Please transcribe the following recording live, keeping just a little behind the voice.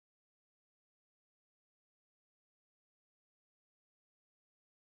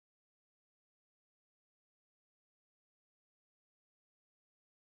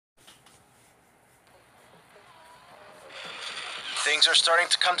things are starting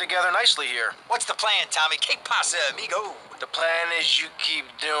to come together nicely here. What's the plan, Tommy? Que pasa, amigo? The plan is you keep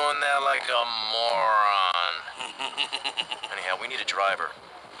doing that like a moron. Anyhow, we need a driver.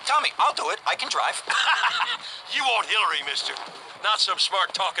 Tommy, I'll do it. I can drive. You want Hillary, mister. Not some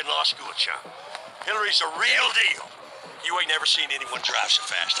smart-talking law school chum. Hillary's a real deal. You ain't never seen anyone drive so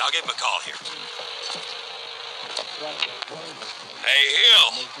fast. I'll give him a call here. Hey,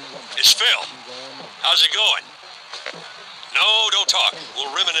 Hill. It's Phil. How's it going? No, don't talk.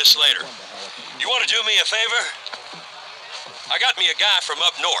 We'll reminisce later. You want to do me a favor? I got me a guy from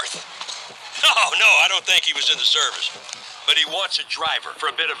up north. No, I don't think he was in the service. But he wants a driver for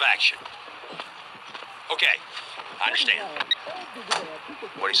a bit of action. Okay, I understand.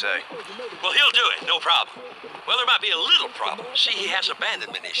 What'd he say? Well, he'll do it, no problem. Well, there might be a little problem. See, he has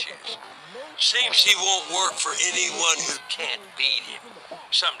abandonment issues. Seems he won't work for anyone who can't beat him.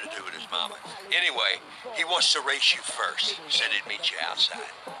 Something to do with his mama. Anyway, he wants to race you first. Said he'd meet you outside.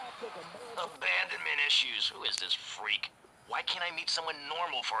 Abandonment issues. Who is this freak? Why can't I meet someone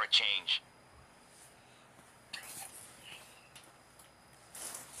normal for a change?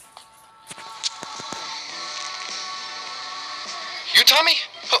 You Tommy?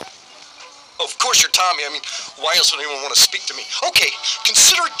 Oh, of course you're Tommy. I mean, why else would anyone want to speak to me? Okay,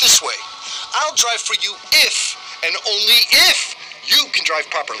 consider it this way. I'll drive for you if, and only if, you can drive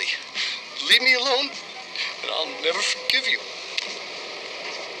properly. Leave me alone, and I'll never forgive you.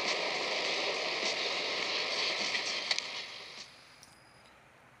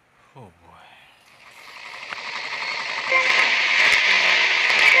 Oh boy.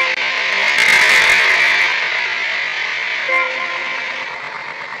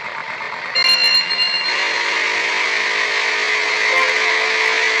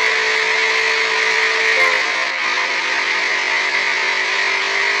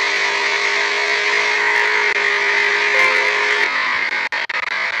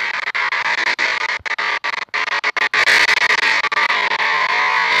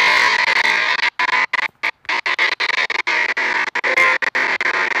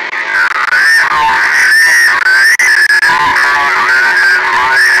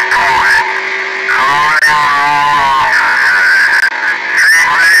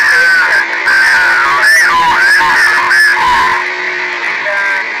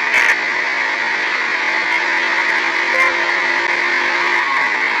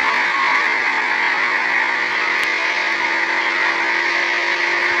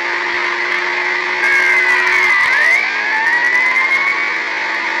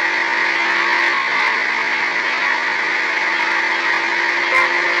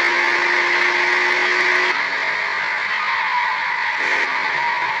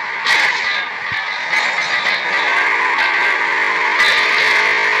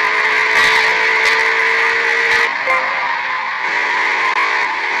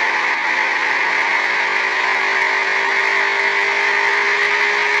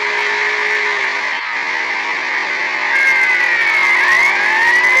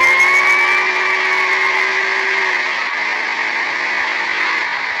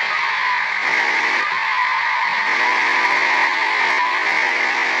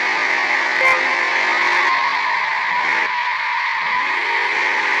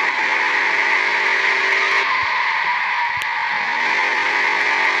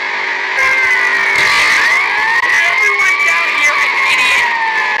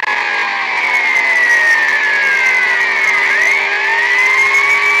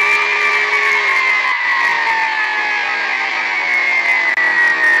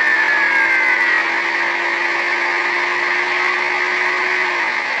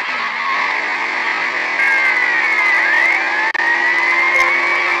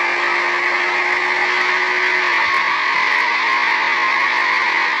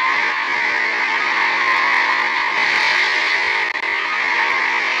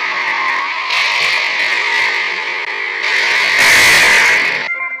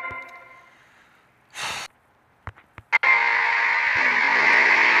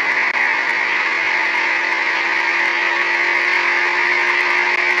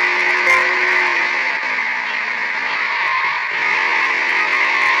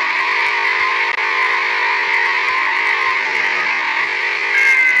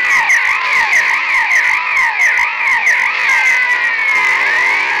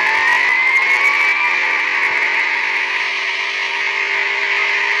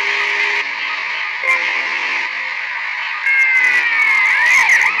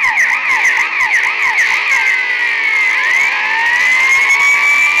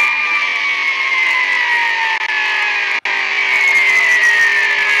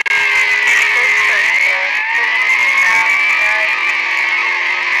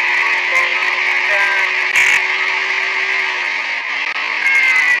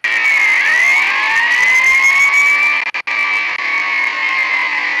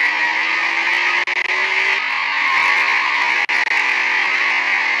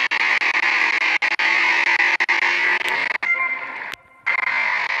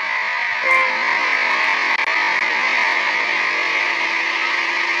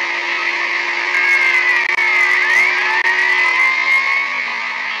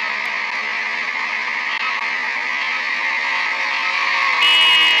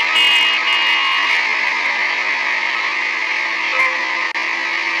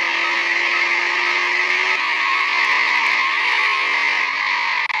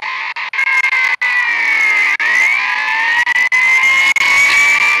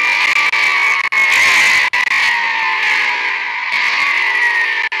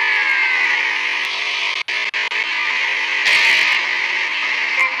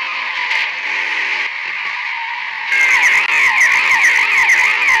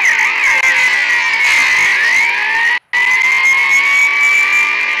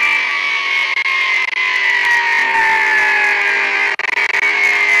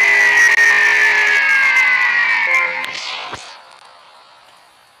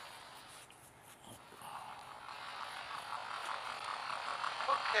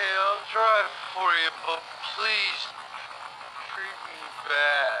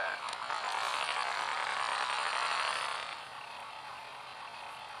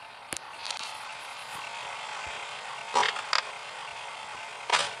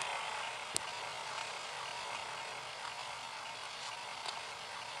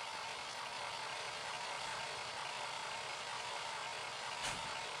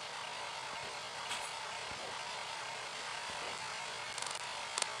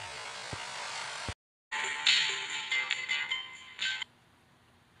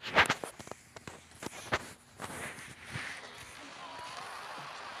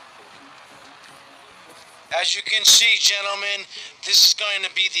 As you can see, gentlemen, this is going to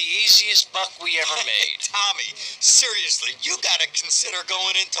be the easiest buck we ever made. Tommy, seriously, you gotta consider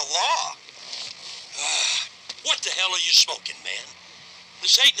going into law. What the hell are you smoking, man?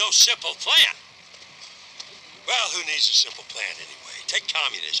 This ain't no simple plan. Well, who needs a simple plan anyway? Take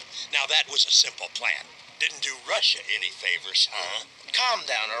communism. Now that was a simple plan. Didn't do Russia any favors, huh? Calm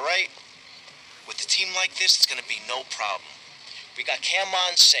down, all right? With a team like this, it's going to be no problem. We got Cam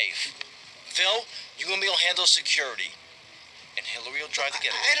on safe. Phil, you and me will handle security. And Hillary will drive the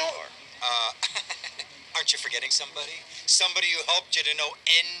getaway car. Aren't you forgetting somebody? Somebody who helped you to no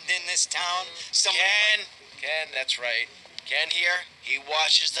end in this town? Somebody Ken, that's right. Ken here, he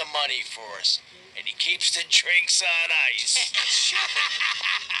washes the money for us. And he keeps the drinks on ice.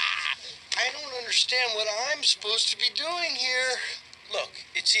 I don't understand what I'm supposed to be doing here. Look,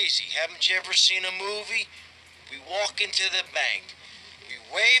 it's easy. Haven't you ever seen a movie? We walk into the bank, we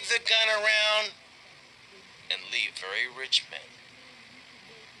wave the gun around, and leave very rich men.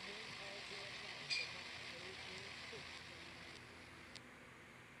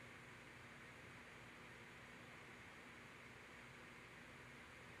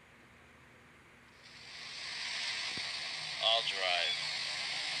 I'll drive.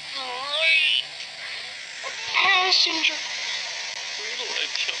 Great! A passenger! Wait till I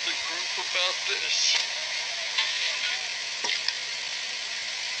tell the group about this.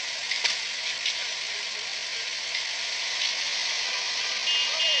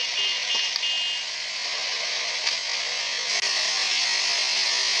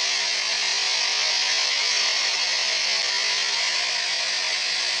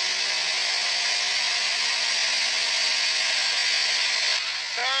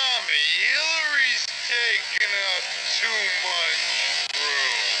 Tommy, Hillary's taking up too much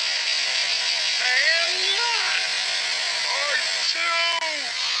room. I am not. R2!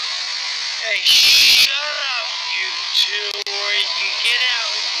 Hey, shut up, you two, or you can get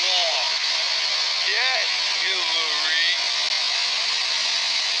out and walk. Yes, Hillary.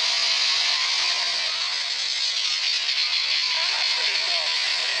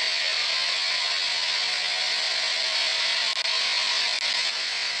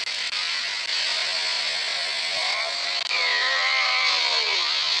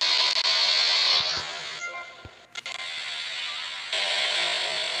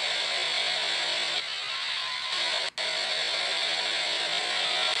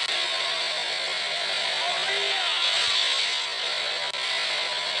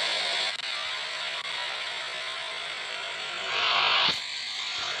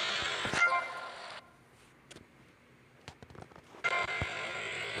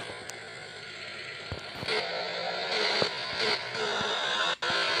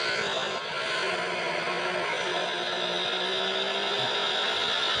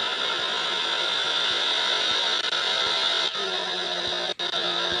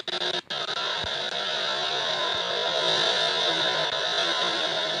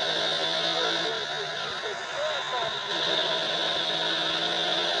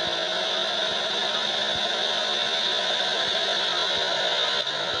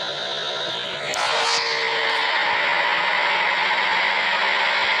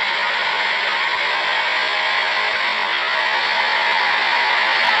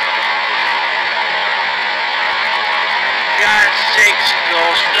 God's sakes,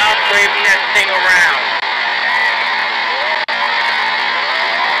 Ghost, stop waving that thing around.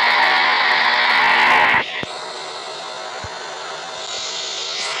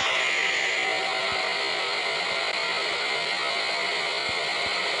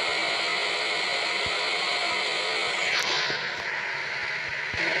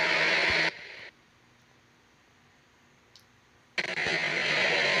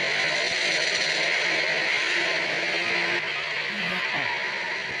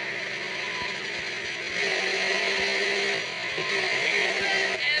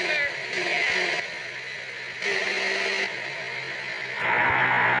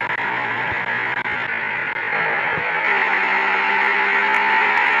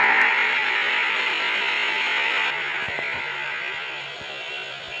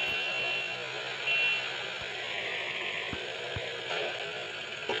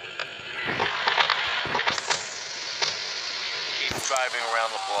 Keep driving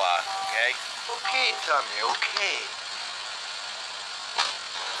around the block, okay? Okay, Tommy, okay.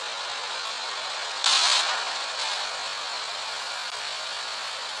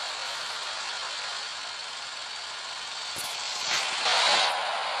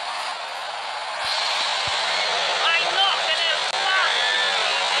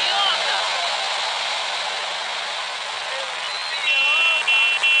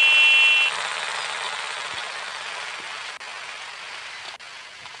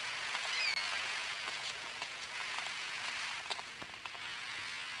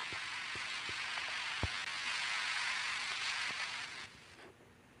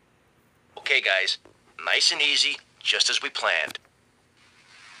 Okay, guys. Nice and easy, just as we planned.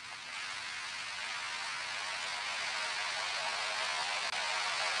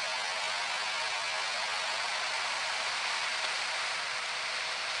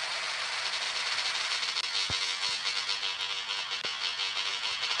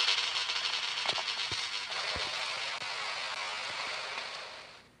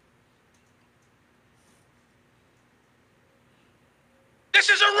 This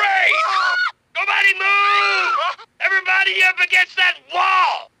is a race! Nobody move! Everybody up against that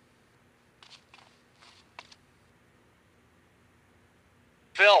wall!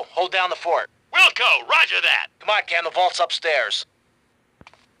 Phil, hold down the fort. Wilco, roger that! Come on, Cam, the vault's upstairs.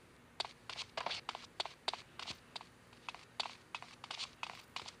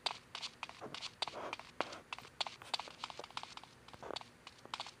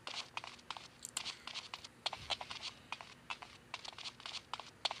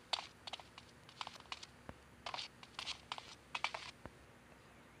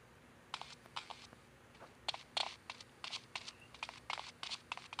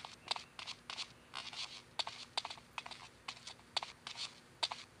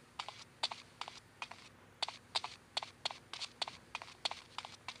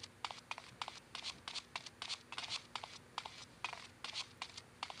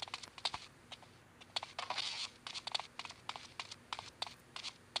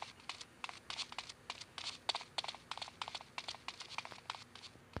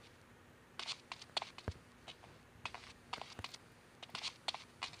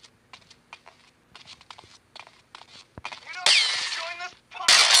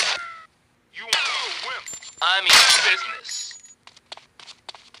 I mean business.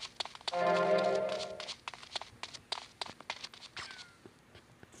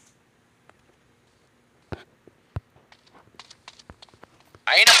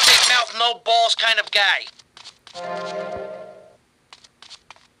 I ain't a big mouth, no balls kind of guy.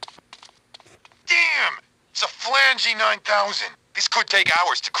 Damn! It's a Flangy 9000. This could take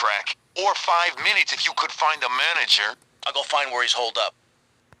hours to crack. Or 5 minutes if you could find the manager. I'll go find where he's holed up.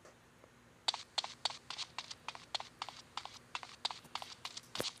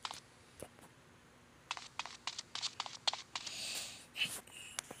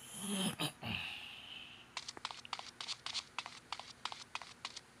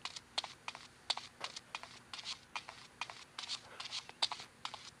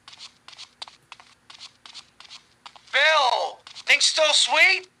 Phil! Things still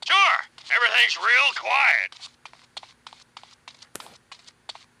sweet? Sure, everything's real quiet.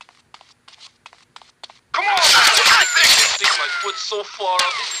 Come on! I think my foot's so far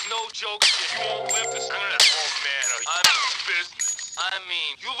up. This is no joke. You won't live this. Oh man, I'm in business. I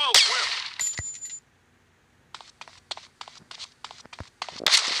mean, you little wimp.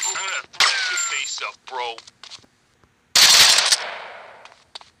 I'm gonna throw your face up, bro.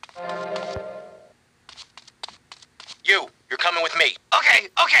 You're coming with me. Okay,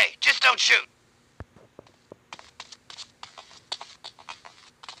 just don't shoot.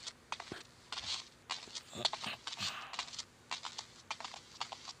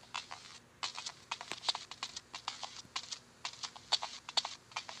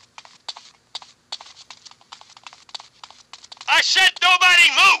 I said nobody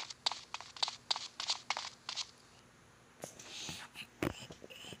move!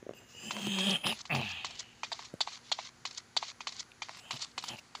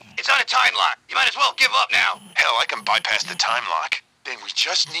 It's on a time lock. You might as well give up now. Hell, I can bypass the time lock. Then we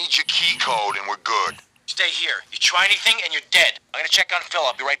just need your key code and we're good. Stay here. You try anything and you're dead. I'm gonna check on Phil.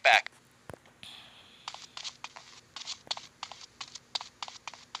 I'll be right back.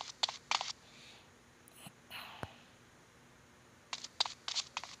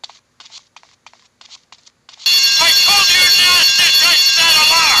 I told you not to touch that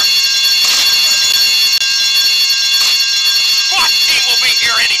alarm! SWAT team will be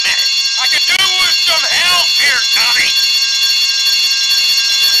here any minute. I could do with some help here, Tommy.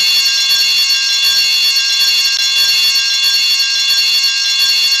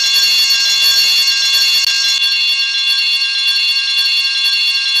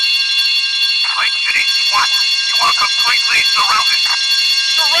 Lake City SWAT, you are completely surrounded.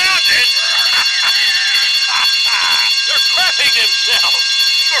 Surrounded? They're crapping themselves.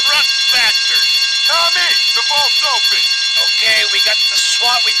 Corrupt bastards. Tommy, the vault's open. Okay, we got the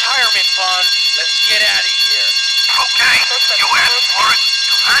SWAT retirement fund. Let's get out of here. Okay, you asked for it.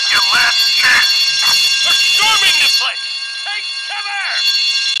 You had your last chance. They're storming the place. Take cover!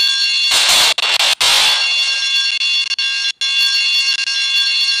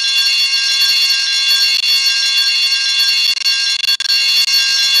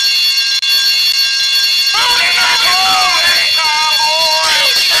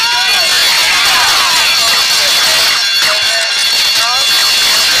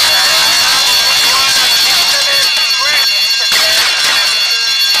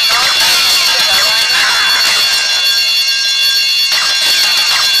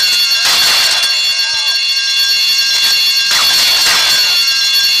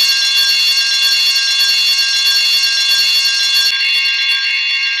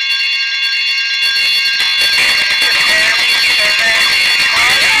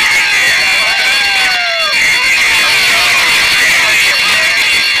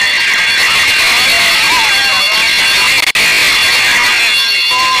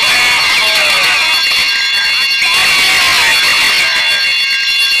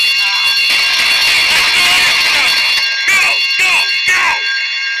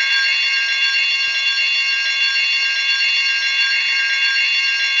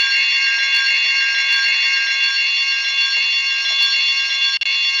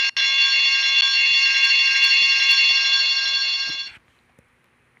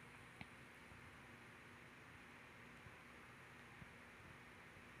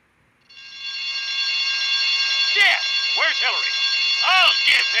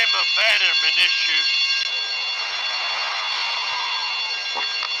 Them abandonment issues.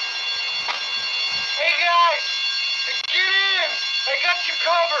 Hey guys, get in! I got you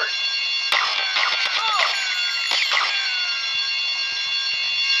covered.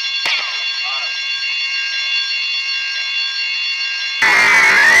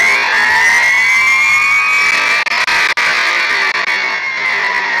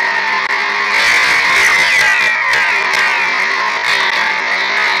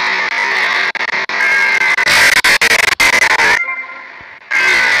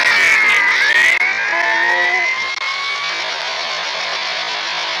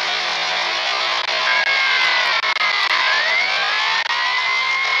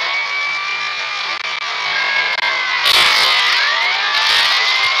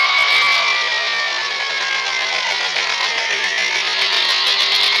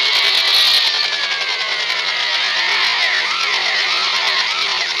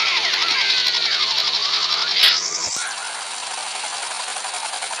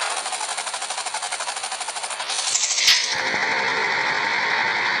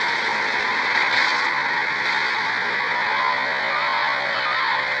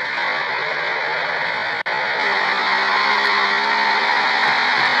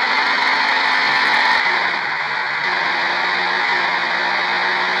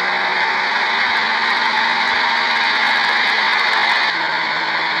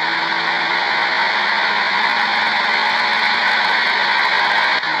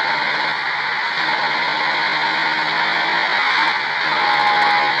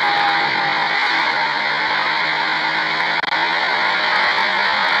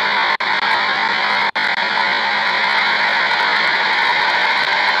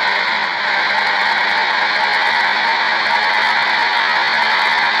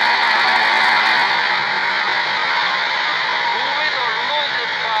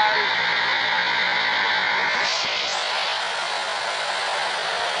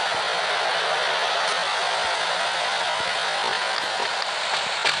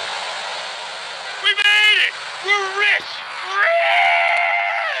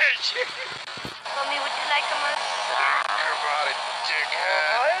 Mommy, would you like a massage? How about it, dickhead?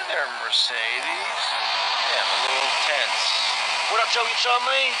 Oh, hi there, Mercedes. Yeah, I'm a little tense. What'd I tell you,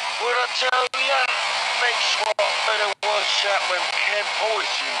 Tommy? What'd I tell you? Make swap better one shot when Ken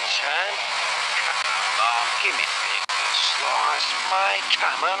poison time. Come on, give me a big slice, mate.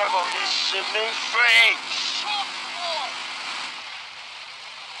 Come on, I've got this new friends.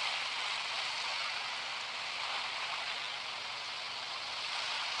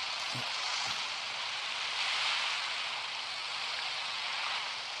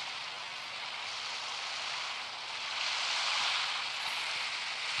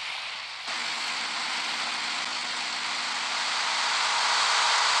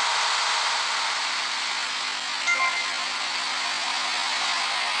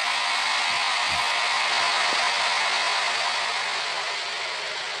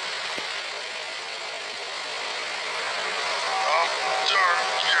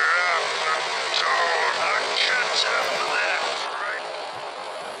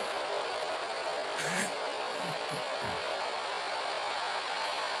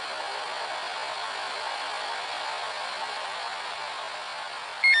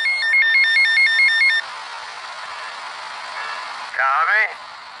 Tommy,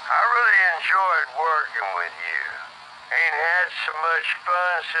 I really enjoyed working with you. Ain't had so much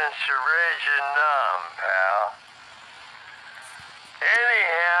fun since the Vietnam, pal.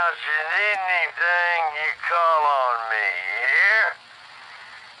 Anyhow, if you need anything, you call on me, you hear?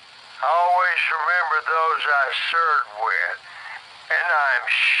 Always remember those I served with, and I'm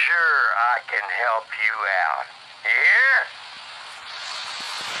sure I can help you out. You hear?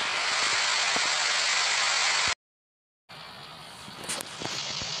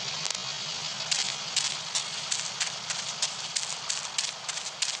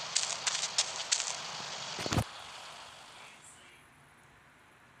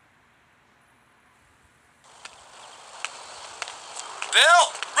 Bill,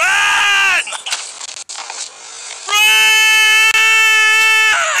 run! Run!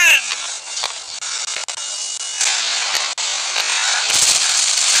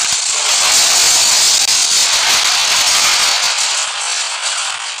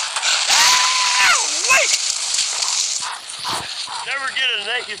 Wait! Never get a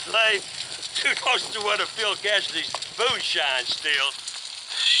naked slave too close to one of Phil Cassidy's moonshine stills.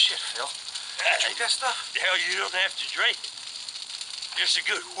 Shit, Phil. Drink that stuff? Hell, you don't have to drink it. Just a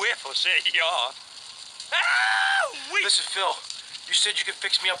good whiff will set you off. Listen, Phil, you said you could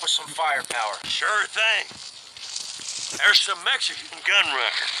fix me up with some firepower. Sure thing. There's some Mexican gun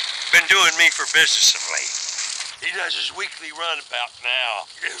runner. Been doing me for business of late. He does his weekly runabout now.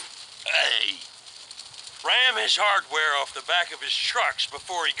 Hey. Ram his hardware off the back of his trucks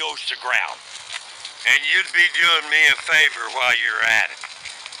before he goes to ground. And you'd be doing me a favor while you're at it.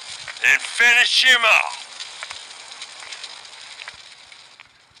 Then finish him off.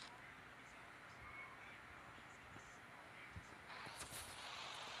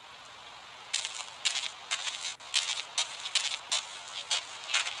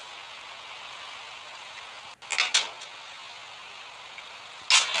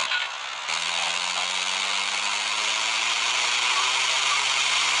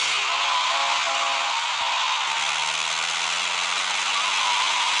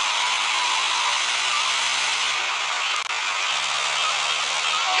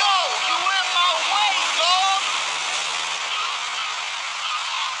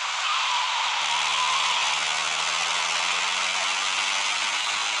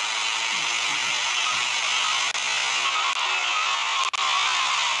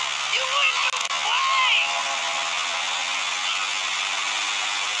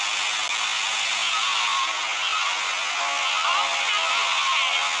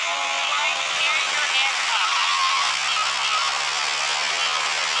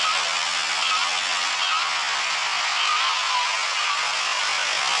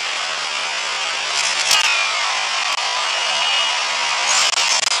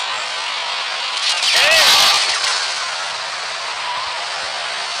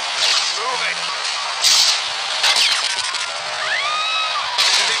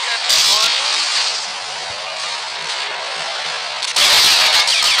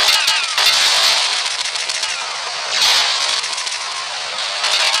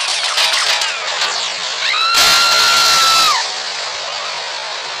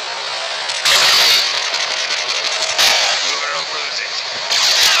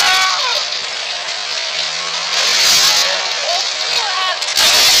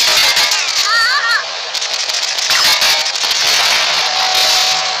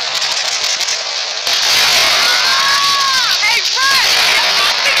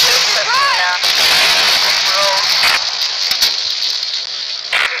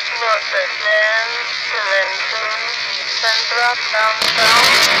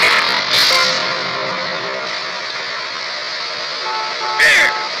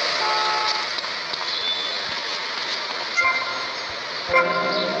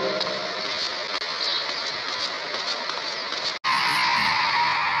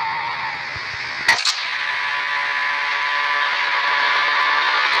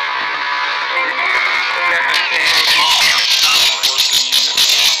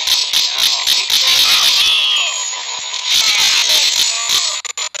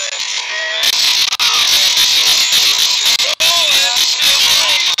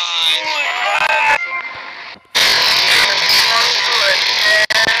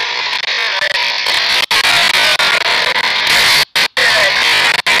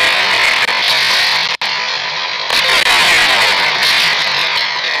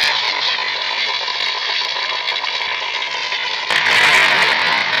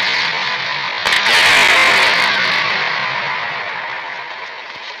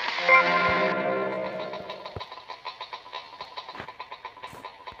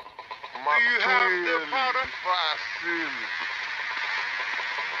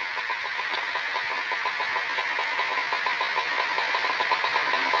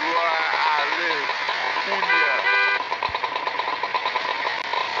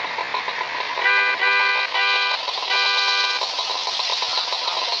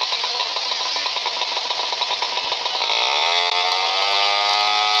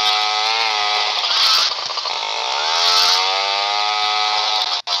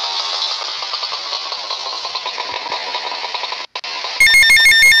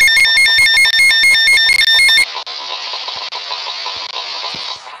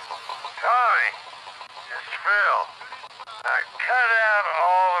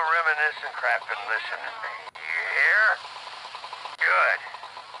 crap and listen to me. You hear? Good.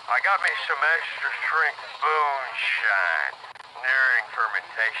 I got me some extra strength moonshine. Nearing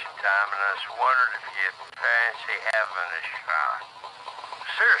fermentation time, and I was wondering if you'd fancy having a shot.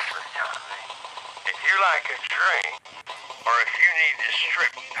 Seriously, Tommy, if you like a drink, or if you need to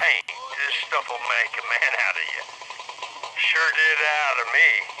strip paint, this stuff will make a man out of you. Sure did out of me,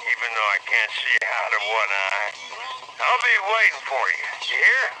 even though I can't see out of one eye. I'll be waiting for you. You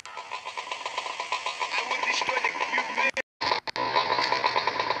hear? I will destroy the Cupid.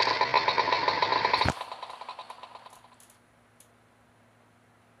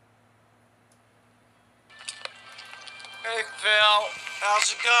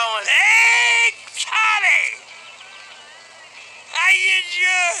 How's it going? Hey, Tommy! How you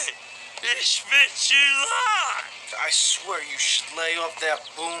doing? It's been too long. I swear you should lay off that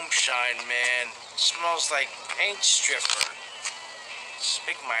boom shine, man. It smells like paint stripper. It's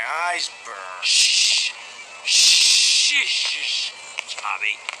making my eyes burn. Shh. Shh.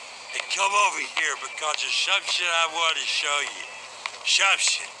 Tommy, hey, come over here because there's something I want to show you.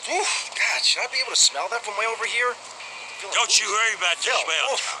 Something. Oof, God, should I be able to smell that from way over here? Don't you worry about the Phil,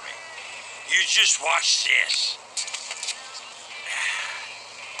 smell, oof. Tommy. You just watch this.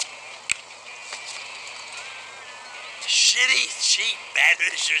 Shitty, cheap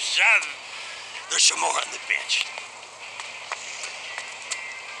bandits or something. There's some more on the bench.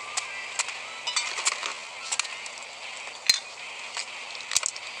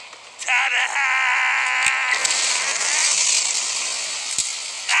 Ta-da!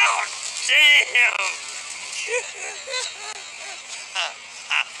 Oh, damn!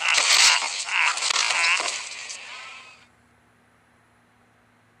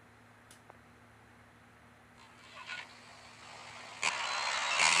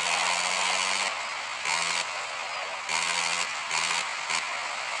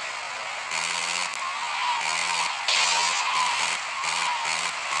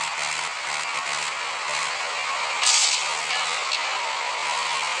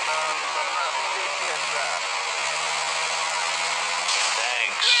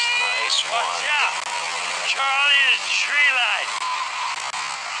 Thanks. Nice one. Watch out! Charlie is tree light.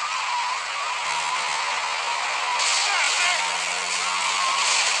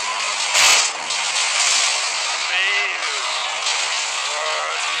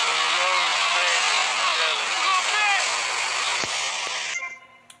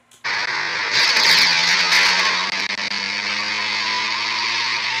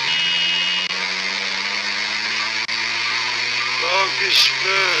 Focus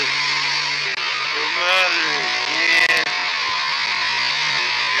good. No matter again.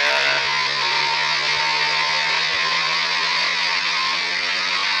 God.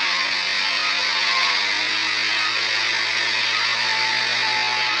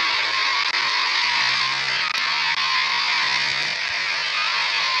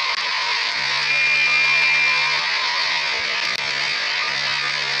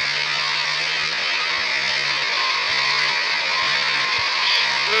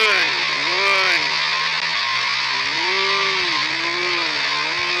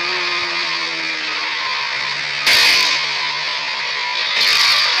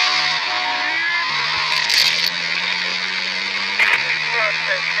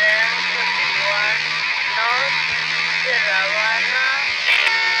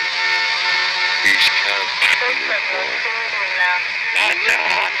 Not the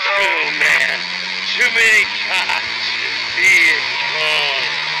hospital, man. Too many cops in Vietnam.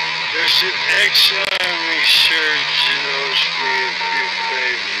 There's an ex-army surgeon owes me a few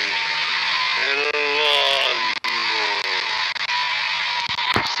favors. And a lawnmower.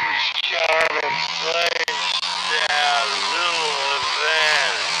 He's got a place down Little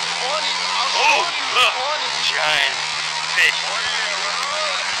Havana. Oh, look! Giant fish.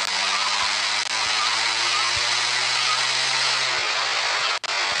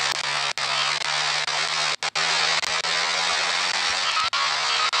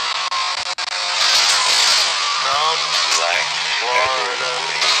 Like Florida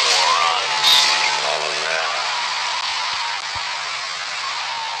morons, all of that.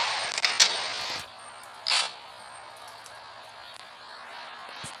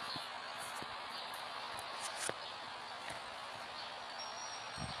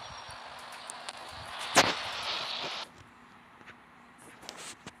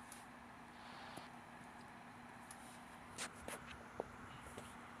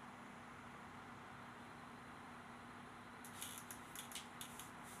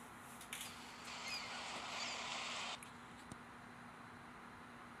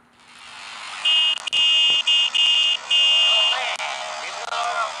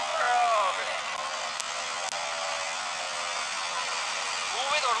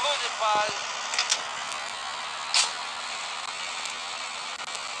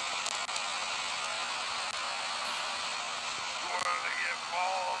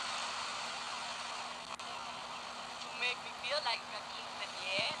 Make me feel like a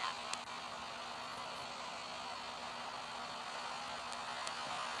quinceañera.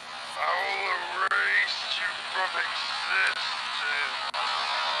 I will erase you from existence.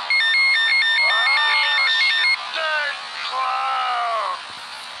 Ah, shit, that clown!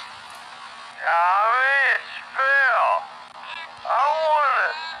 Tommy, it's Phil. I want to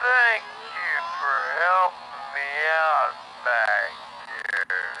thank you for helping me out back there.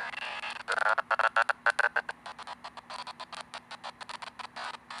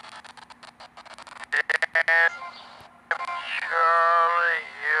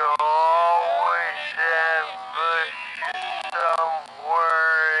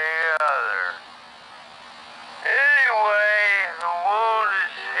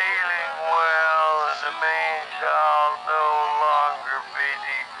 I'll no longer be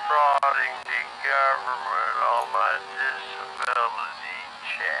defrauding the government on my disability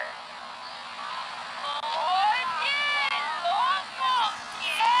check.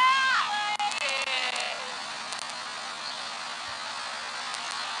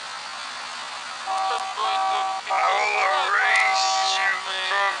 I will erase you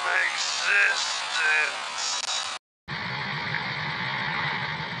from existence.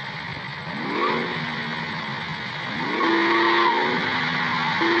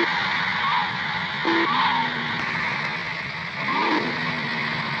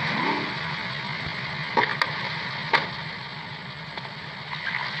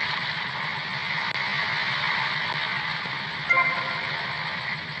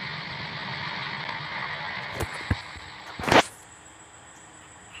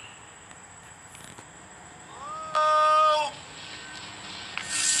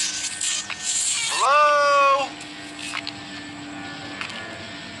 Hello?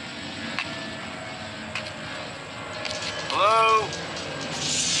 Hello?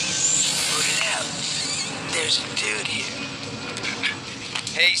 Put it out. There's a dude here.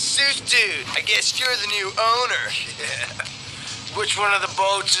 Hey, Seuss dude, I guess you're the new owner. Yeah. Which one of the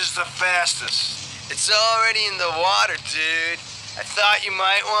boats is the fastest? It's already in the water, dude. I thought you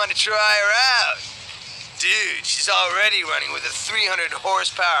might want to try her out. Dude, she's already running with a 300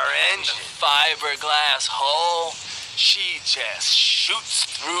 horsepower engine. The fiberglass hull, she just shoots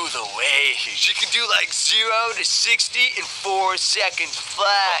through the waves. She can do like 0 to 60 in 4 seconds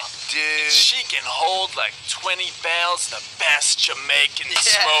flat, dude. She can hold like 20 barrels of the best Jamaican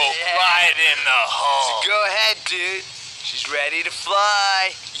smoke right in the hull. So go ahead, dude. She's ready to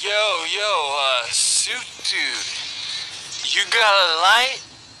fly. Yo, suit dude. You got a light?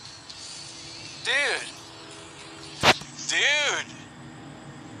 Dude. Dude.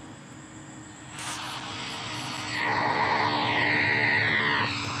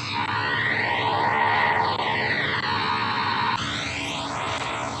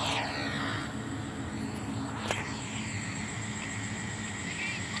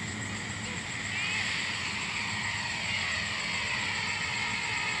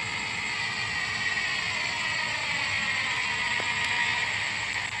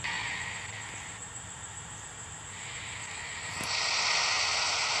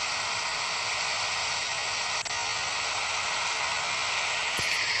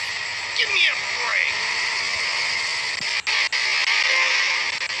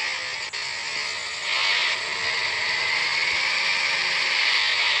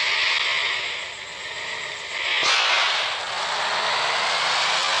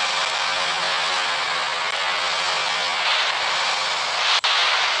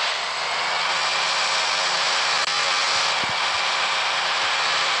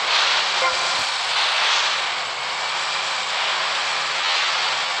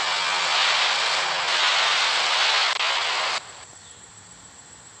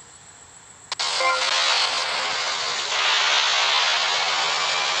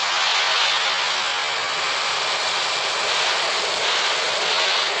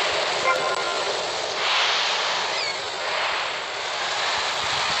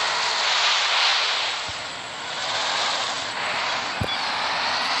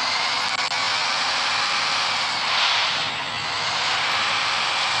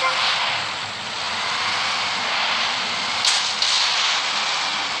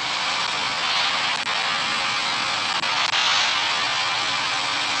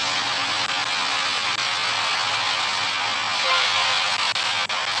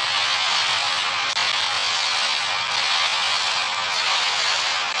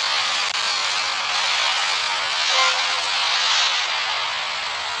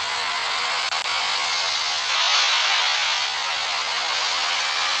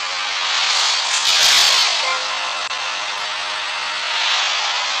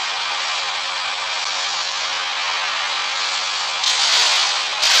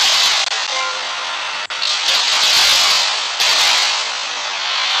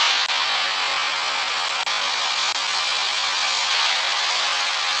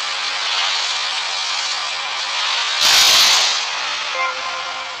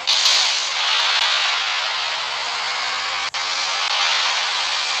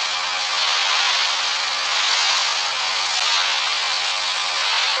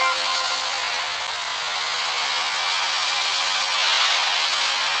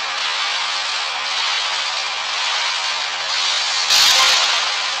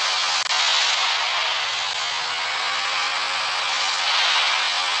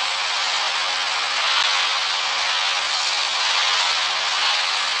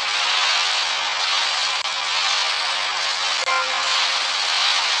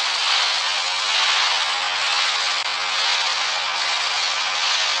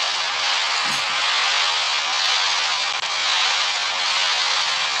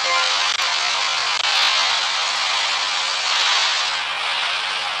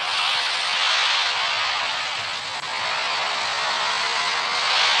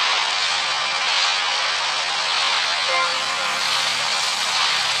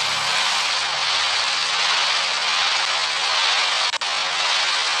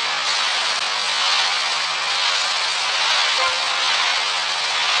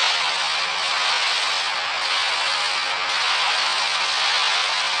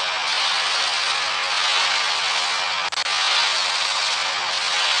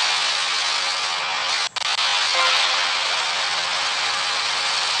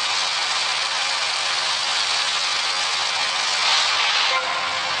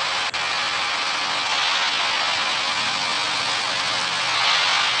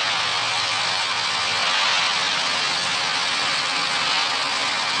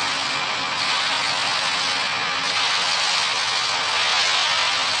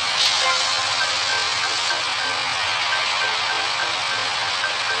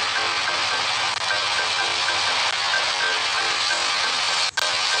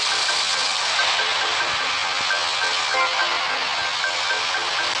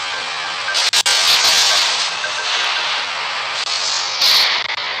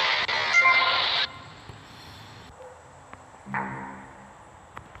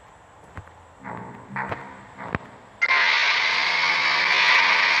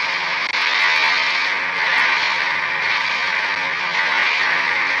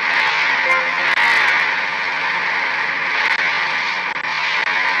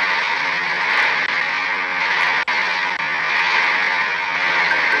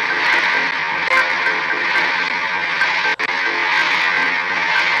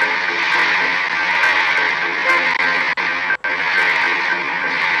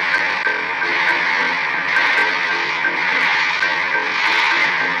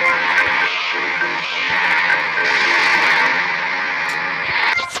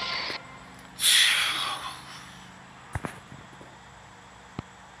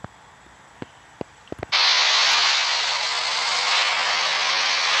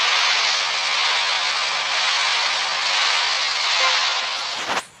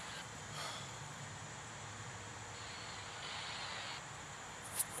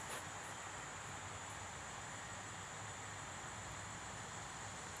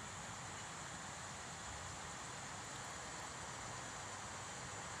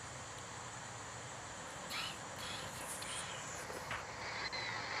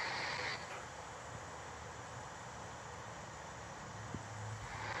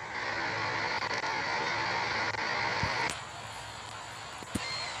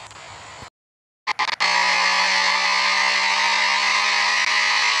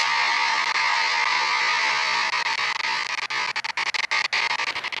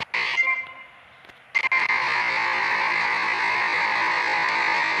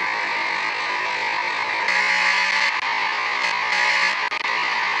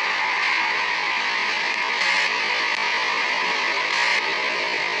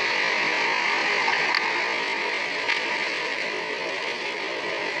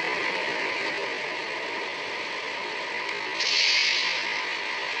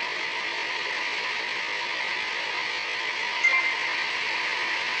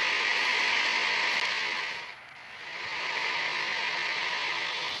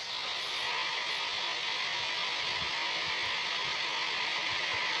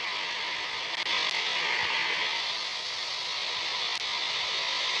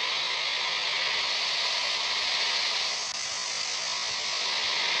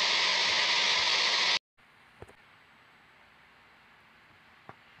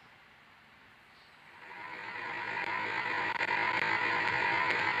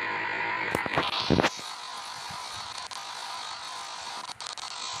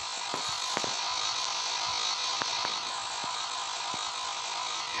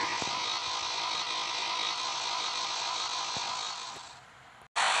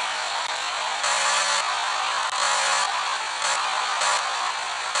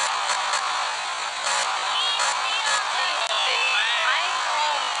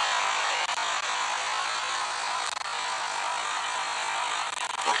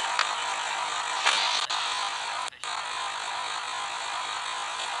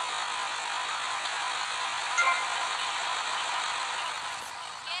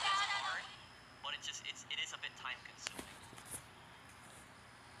 But it is a bit time consuming.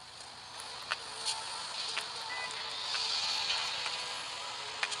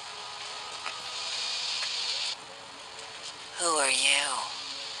 Who are you?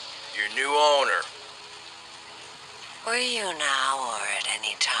 Your new owner. Were you now or at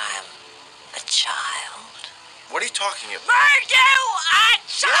any time a child? What are you talking about? Were you a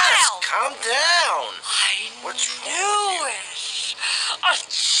Yes, child? calm down. What's wrong knew with it. A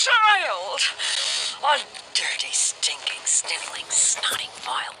child. A dirty, stinking, sniveling, snotting,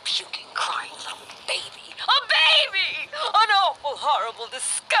 vile, puking, crying little baby. A baby! An awful, horrible,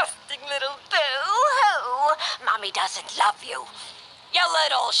 disgusting little boo-hoo. Mommy doesn't love you. You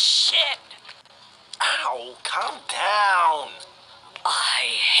little shit. Ow, calm down. I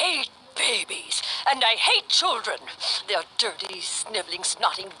hate babies, and I hate children. They're dirty, sniveling,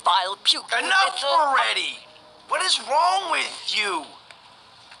 snotting, vile, puking. Enough already. What is wrong with you?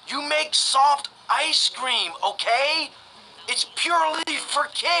 You make soft ice cream, okay? It's purely for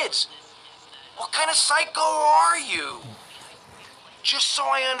kids. What kind of psycho are you? Just so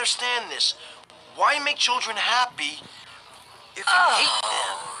I understand this, why make children happy if you hate them?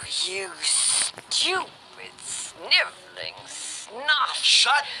 Oh, you stupid, sniveling, snot.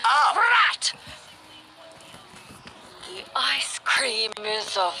 Shut up! Brat! The ice cream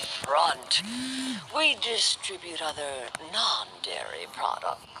is a front. We distribute other non-dairy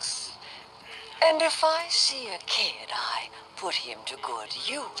products. And if I see a kid, I put him to good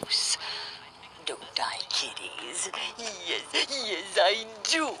use. Don't I, kiddies? Yes, yes, I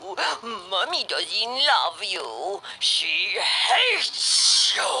do. Mommy doesn't love you. She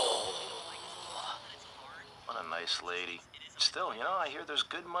hates you. What a nice lady. Still, you know, I hear there's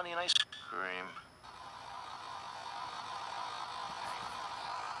good money in ice cream.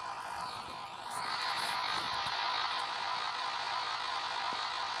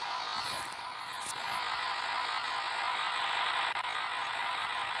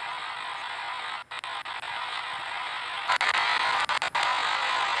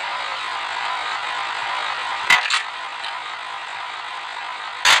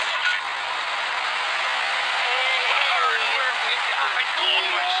 I told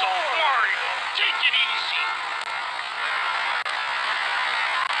myself, Marty, take it easy.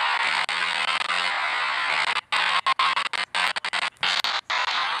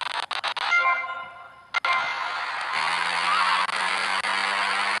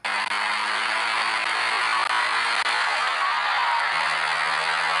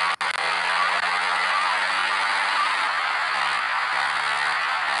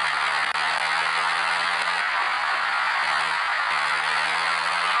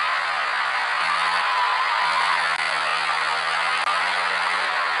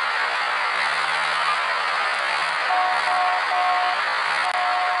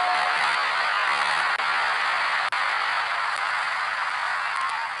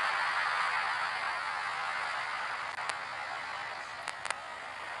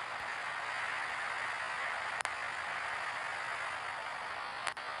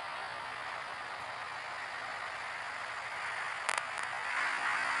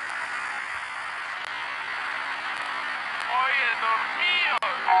 Oye, dormido.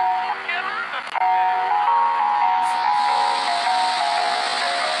 ¿Por qué no?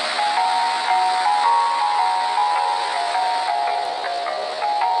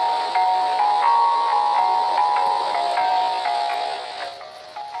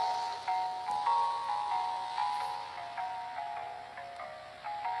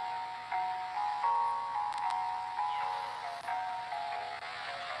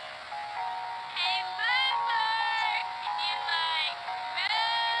 Hey, Boomer! Can you, move?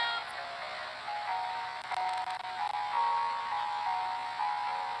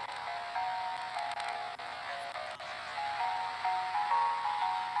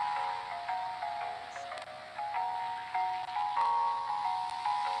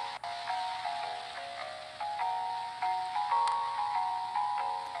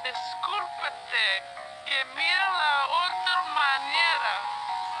 Discúlpete, que mira la otra manera.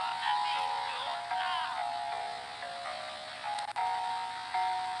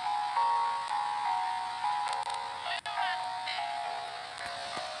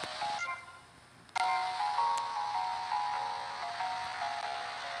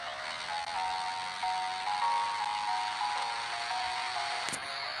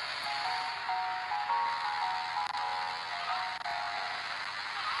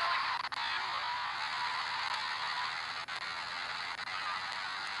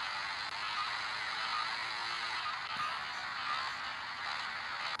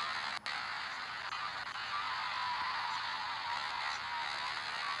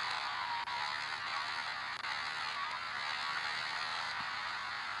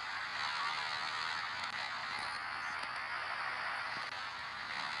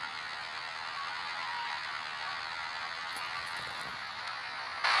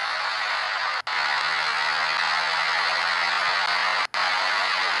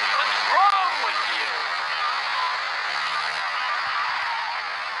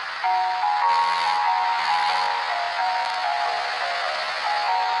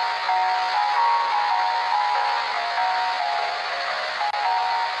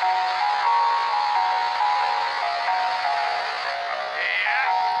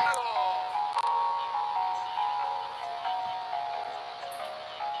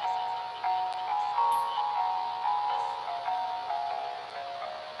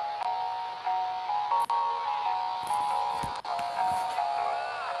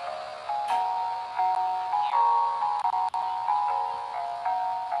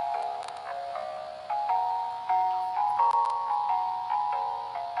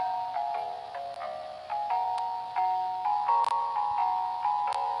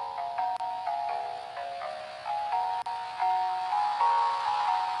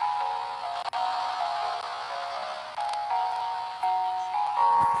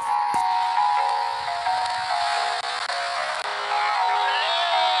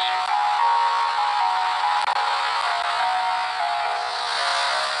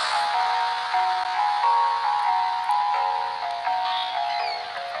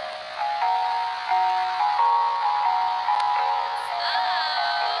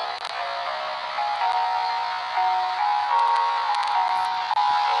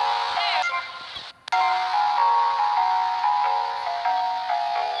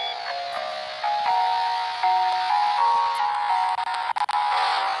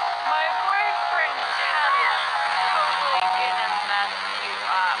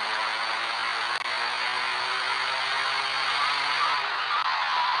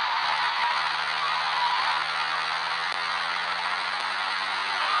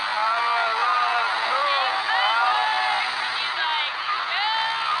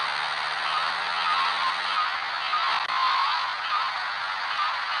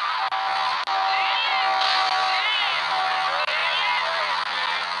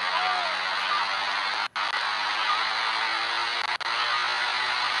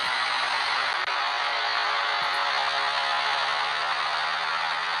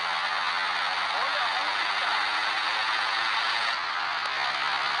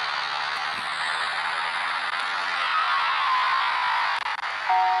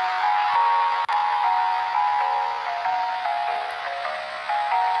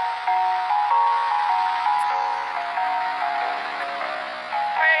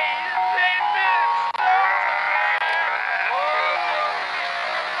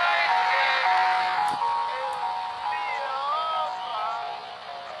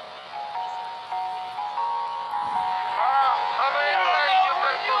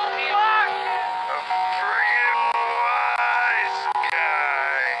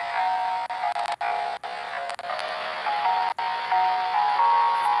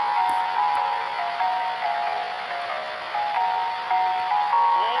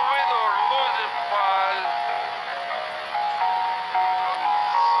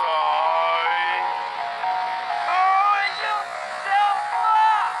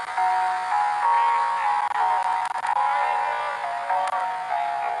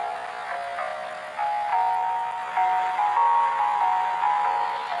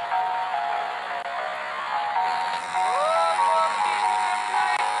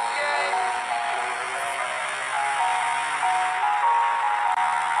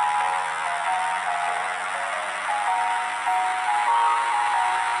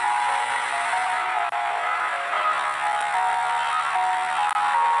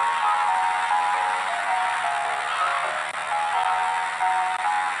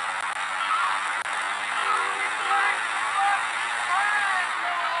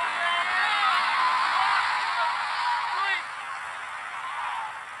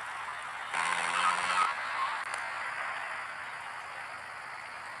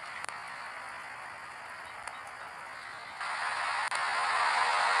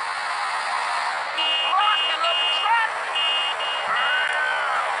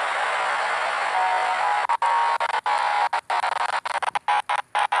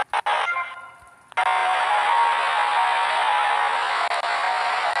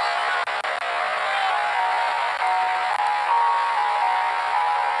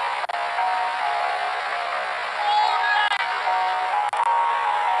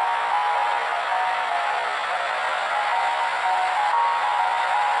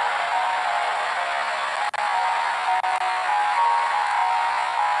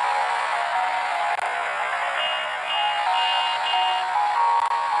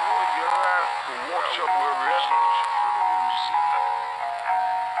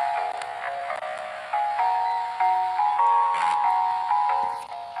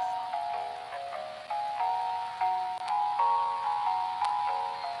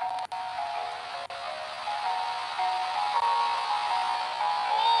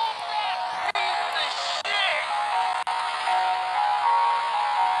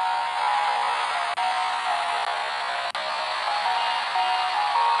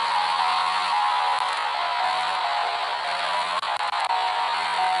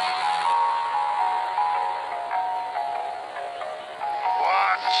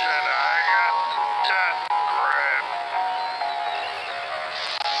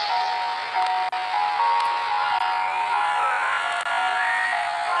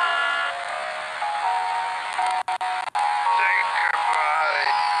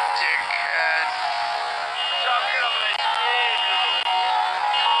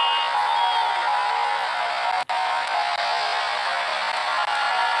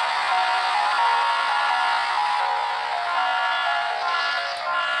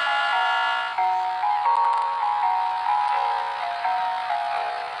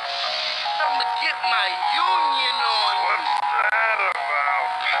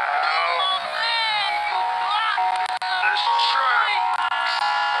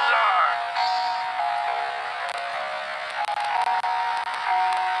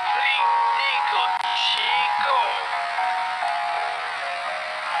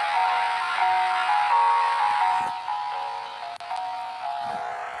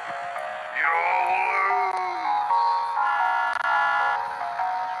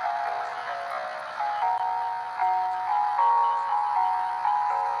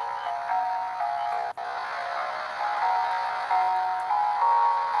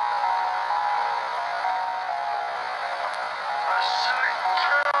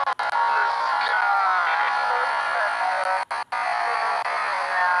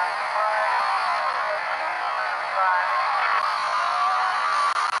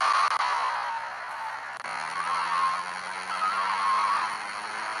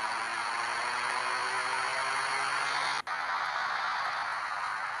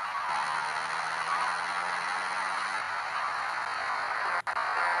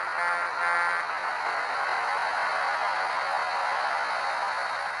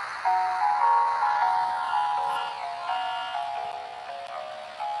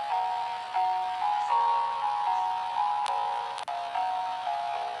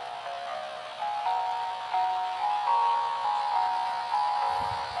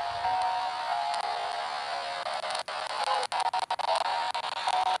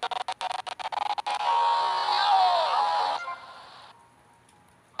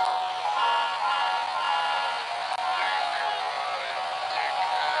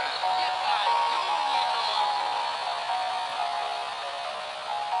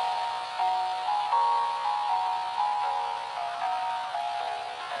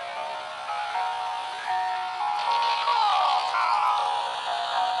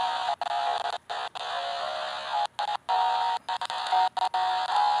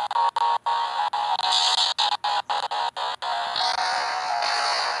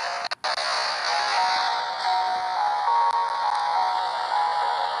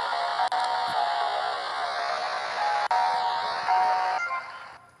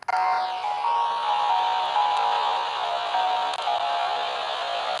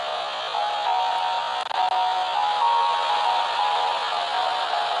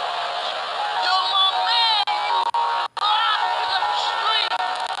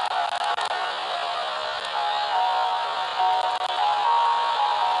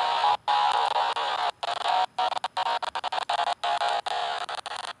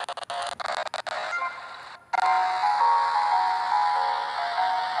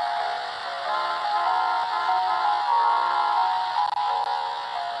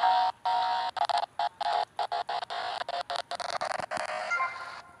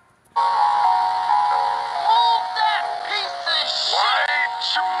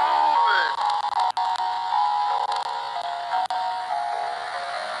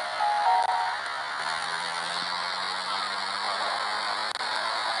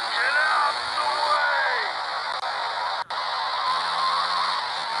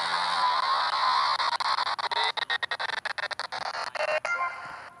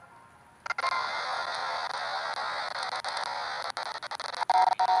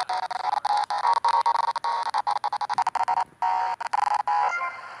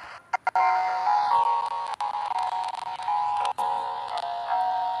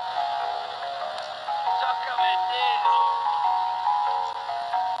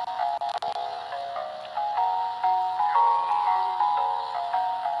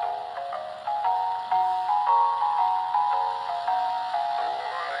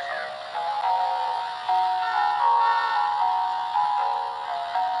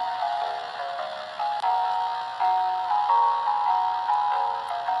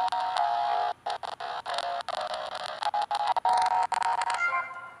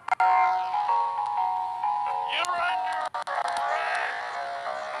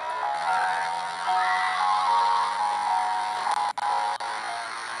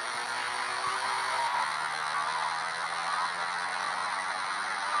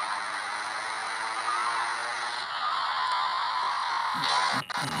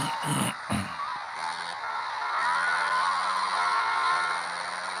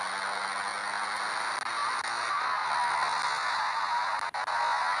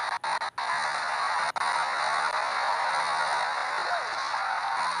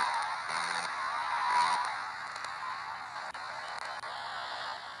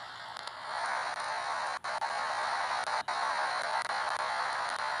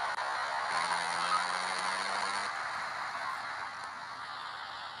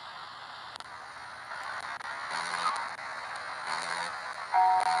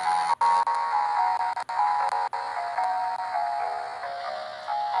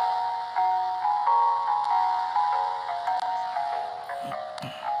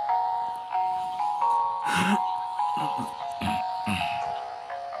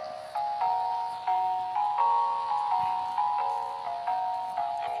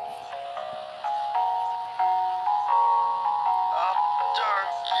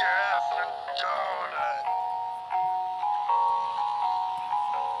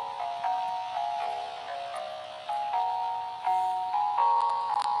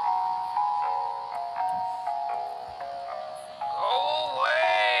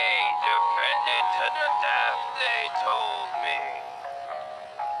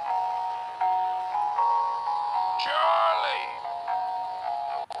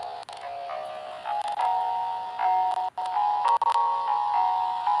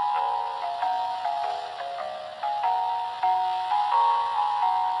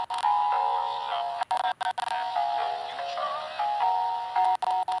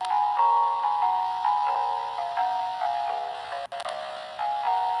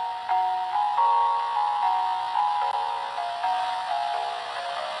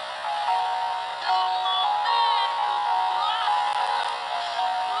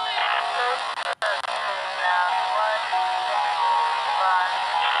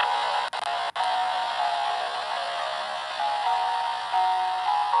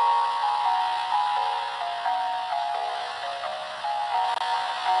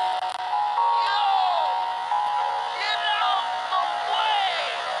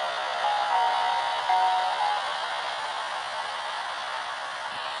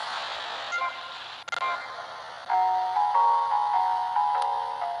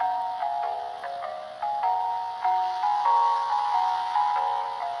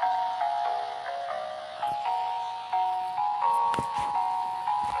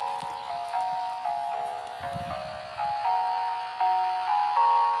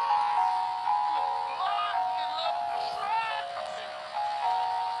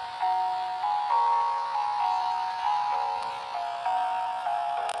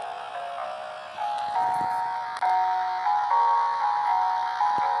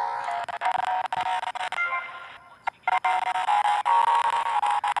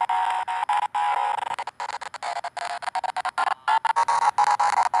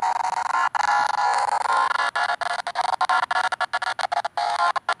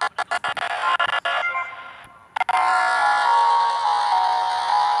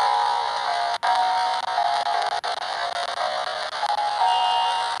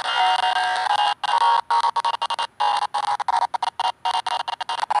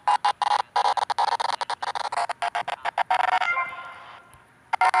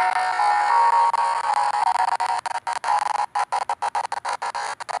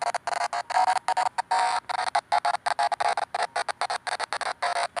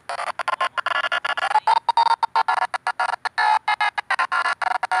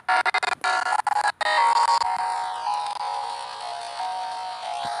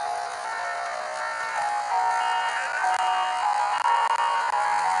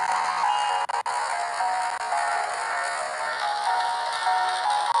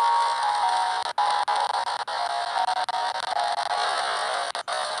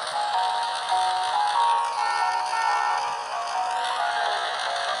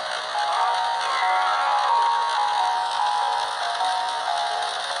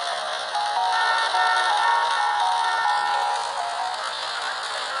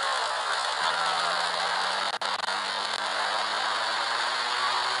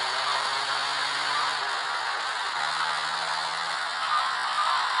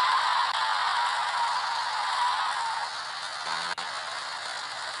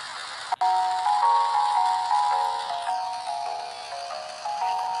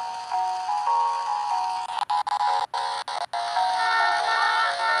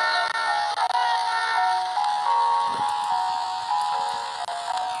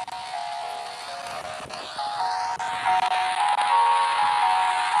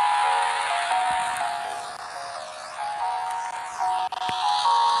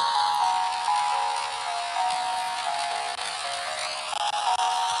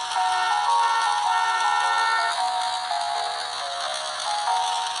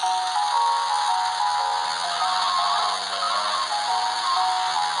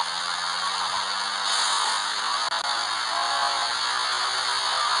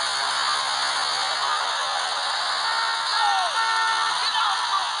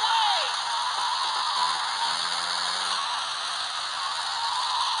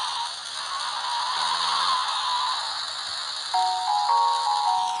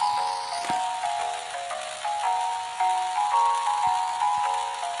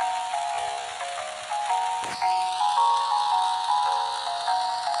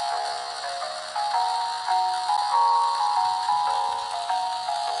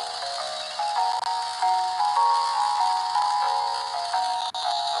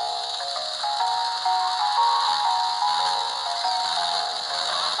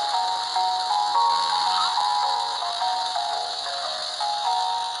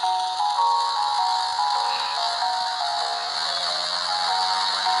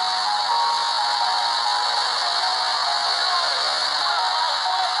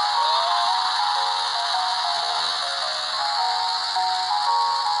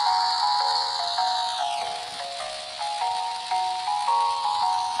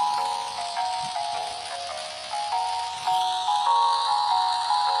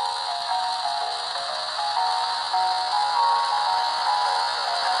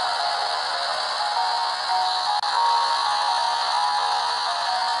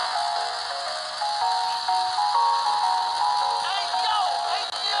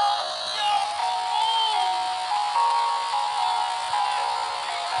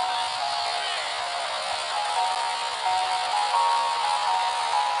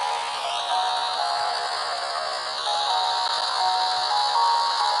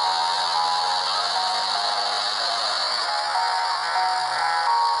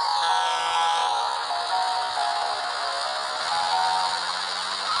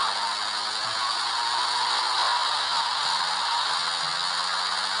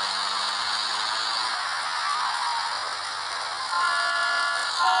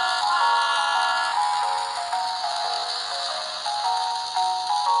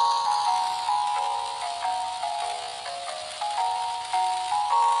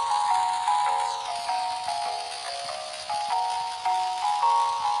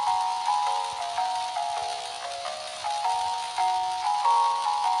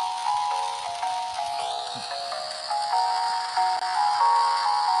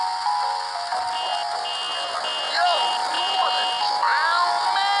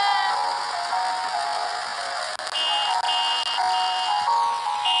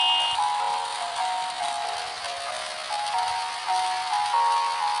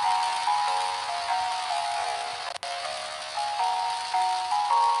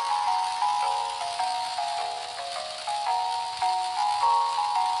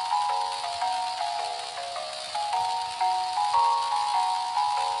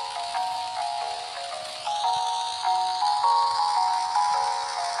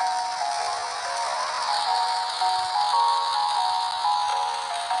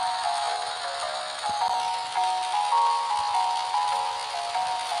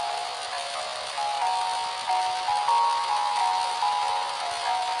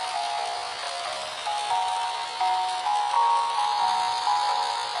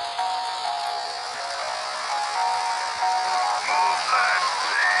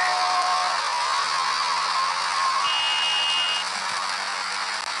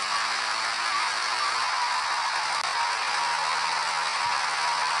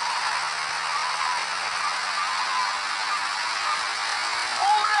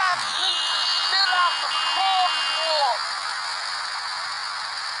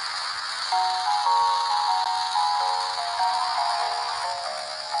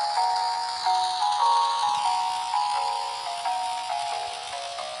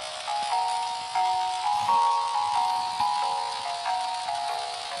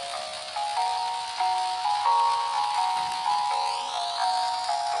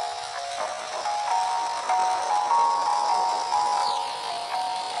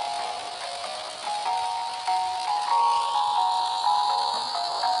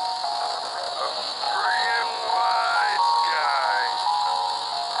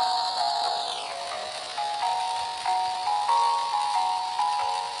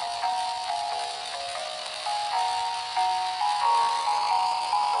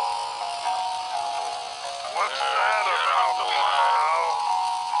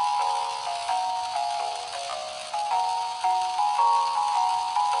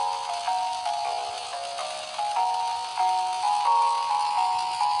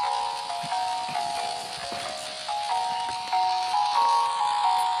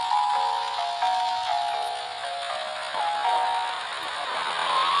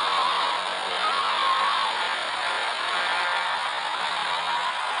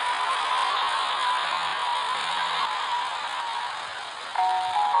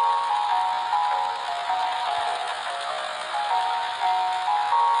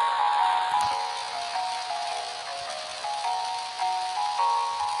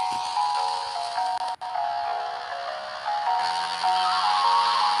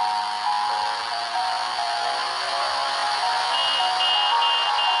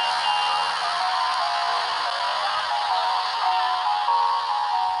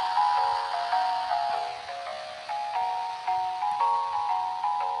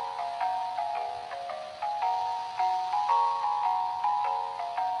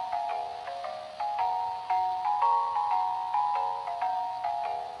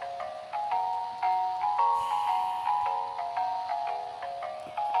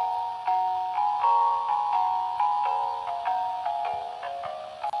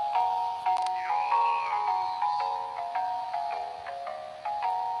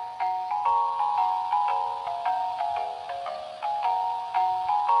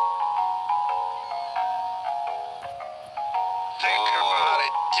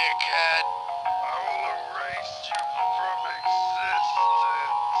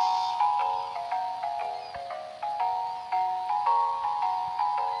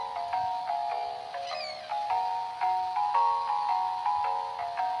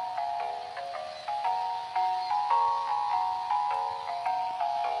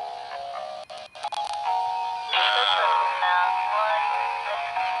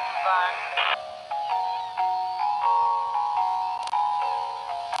 This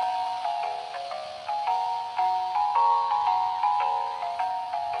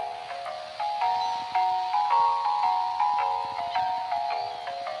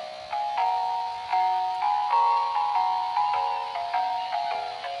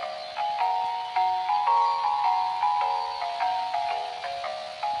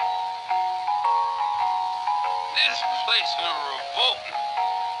place is revolting.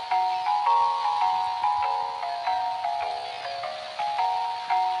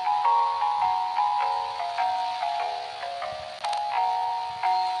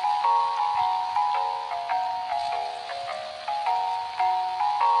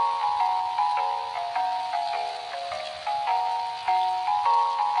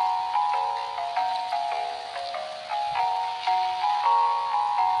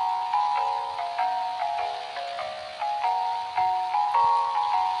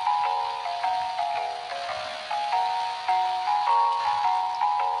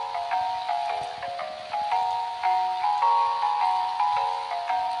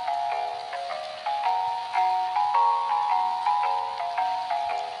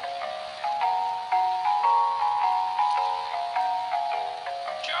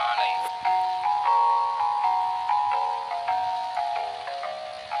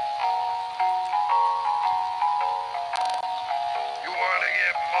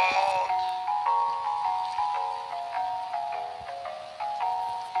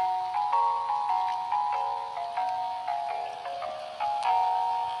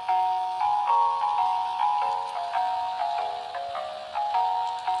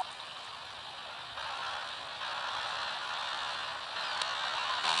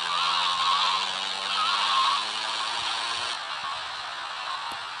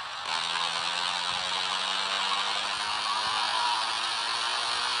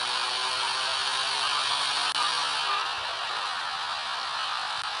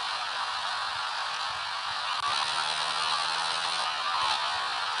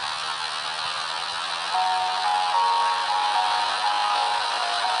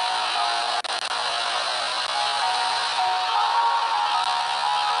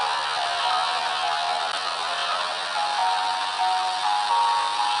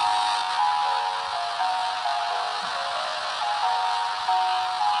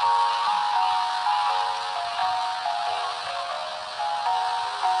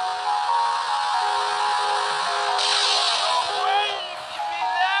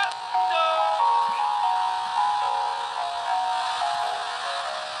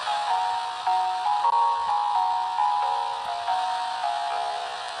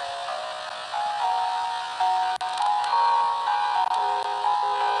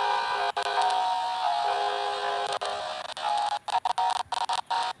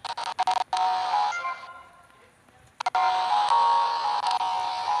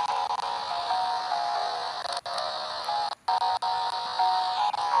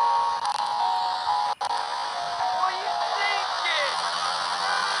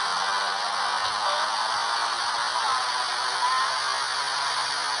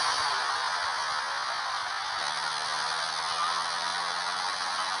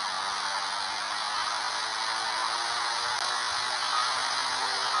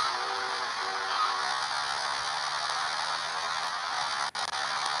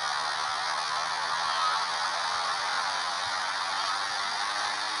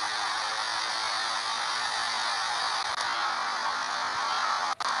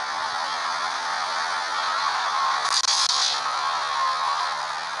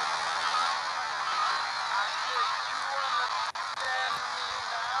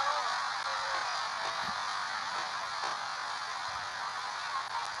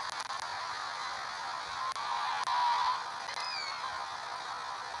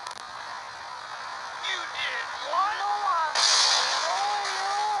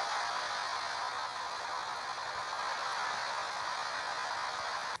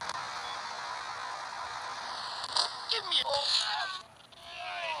 Give me a... I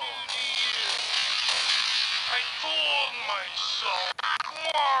knew the year. I fooled myself.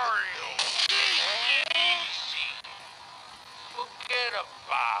 Mario, take it easy. Forget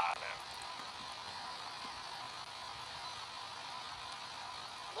about him.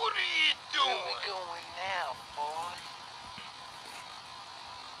 What are you doing? Where we going now, boy?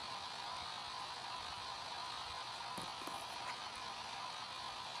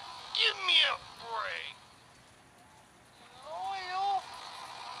 Give me a break. Loyal?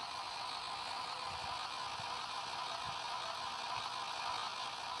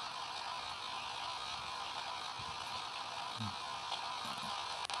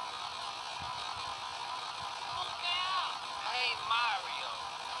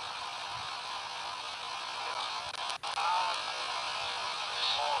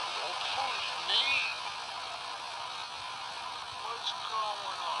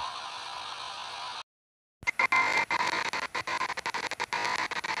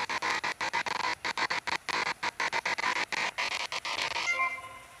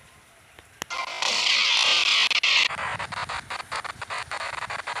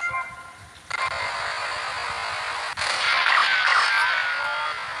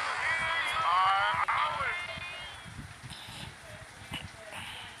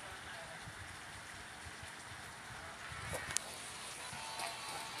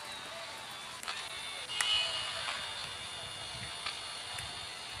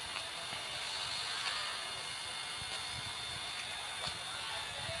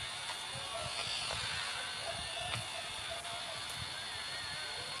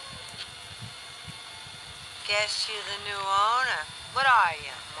 Guess you're the new owner. What are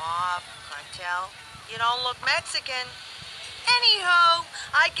you, mob, cartel? You don't look Mexican. Anywho,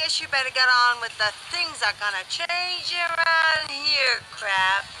 I guess you better get on with the things are gonna change around here,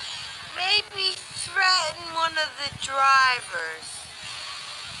 crap. Maybe threaten one of the drivers.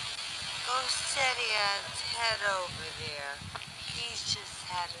 Go steady and head over there. He's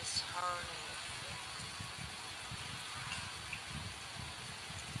just had his hernia.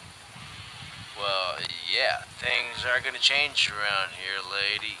 Well, yeah, things are gonna change around here,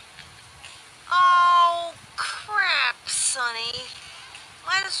 lady. Oh, crap, Sonny.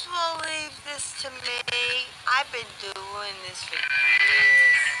 Might as well leave this to me. I've been doing this for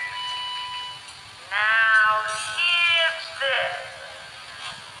years. Now, here's this.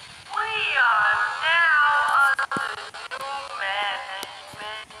 We are now under new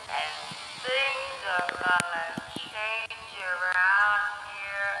management, and things are gonna change around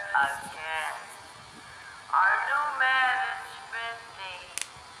here again. Our new management team.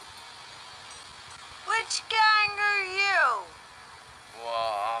 Which gang are you?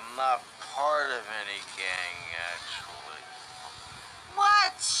 Well, I'm not part of any gang, actually.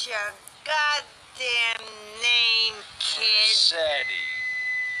 What's your goddamn name, kid? Versetti.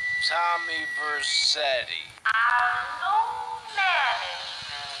 Tommy Versetti. Our new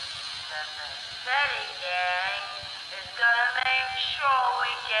management, the Versetti gang, is gonna make sure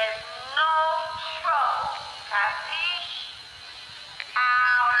we get no trouble. Capiche?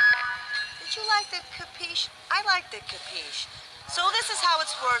 Ow. Did you like the capiche? I like the capiche. So this is how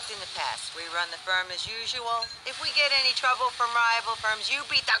it's worked in the past. We run the firm as usual. If we get any trouble from rival firms, you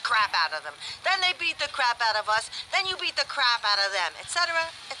beat the crap out of them. Then they beat the crap out of us. Then you beat the crap out of them,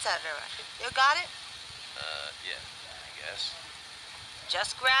 etc., etc. You got it? Yeah, I guess.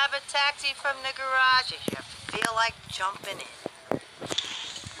 Just grab a taxi from the garage if you feel like jumping in.